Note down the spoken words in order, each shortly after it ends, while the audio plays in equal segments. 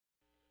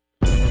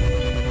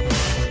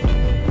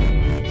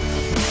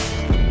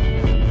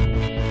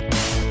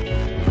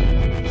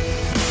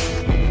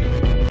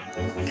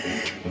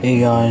Hey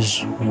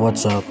guys,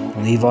 what's up?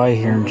 Levi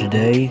here, and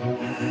today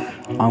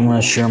I'm going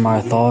to share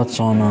my thoughts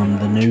on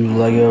the new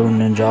LEGO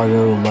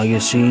Ninjago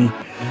Legacy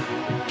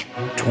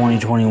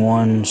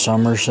 2021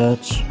 summer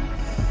sets.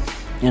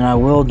 And I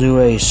will do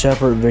a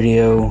separate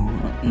video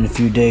in a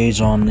few days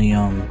on the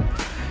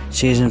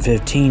season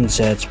 15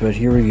 sets, but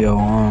here we go.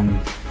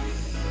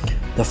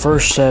 The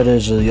first set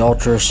is the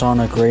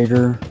Ultrasonic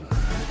Raider,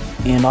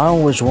 and I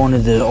always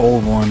wanted the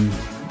old one,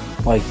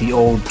 like the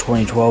old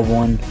 2012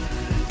 one,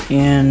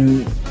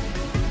 and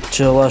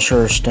to a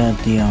lesser extent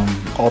the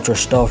Ultra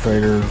Stealth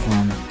Raider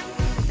from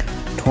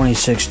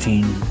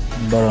 2016.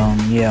 But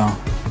yeah,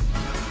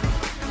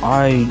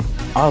 I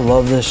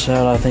love this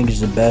set. I think it's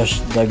the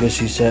best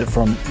Legacy set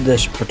from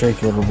this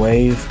particular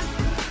wave,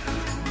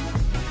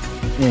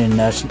 and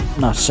that's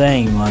not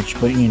saying much,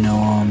 but you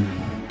know,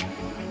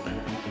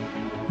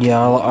 yeah,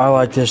 I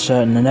like this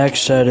set. And the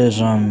next set is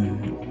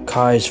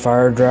Kai's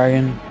Fire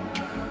Dragon,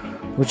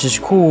 which is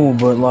cool,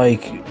 but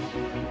like,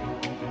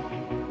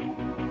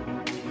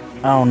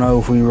 I don't know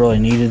if we really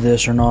needed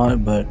this or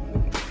not, but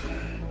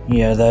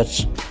yeah,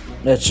 that's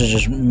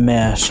just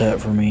meh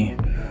set for me.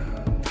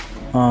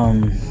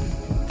 The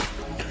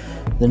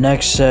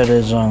next set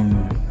is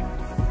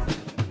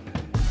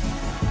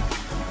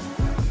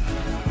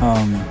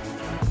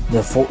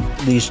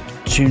these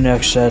two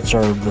next sets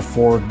are the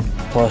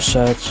 4+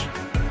 sets,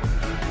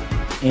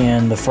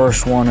 and the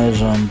first one is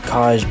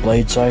Kai's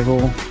Blade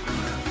Cycle.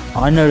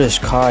 I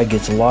noticed Kai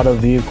gets a lot of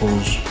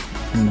vehicles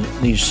in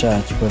these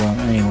sets, but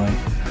anyway,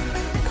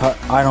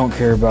 I don't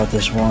care about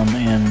this one,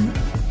 and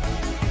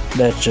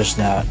that's just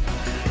that.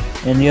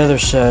 And the other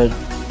set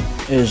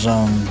is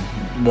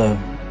the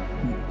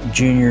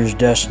Junior's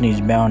Destiny's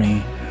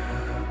Bounty,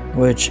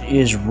 which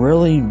is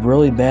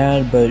really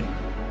bad, but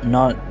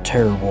not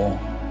terrible.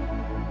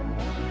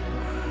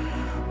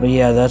 But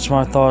yeah, that's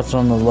my thoughts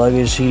on the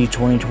Legacy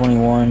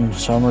 2021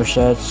 summer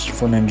sets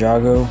for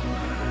Ninjago.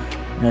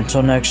 And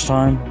until next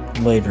time,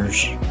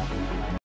 laters.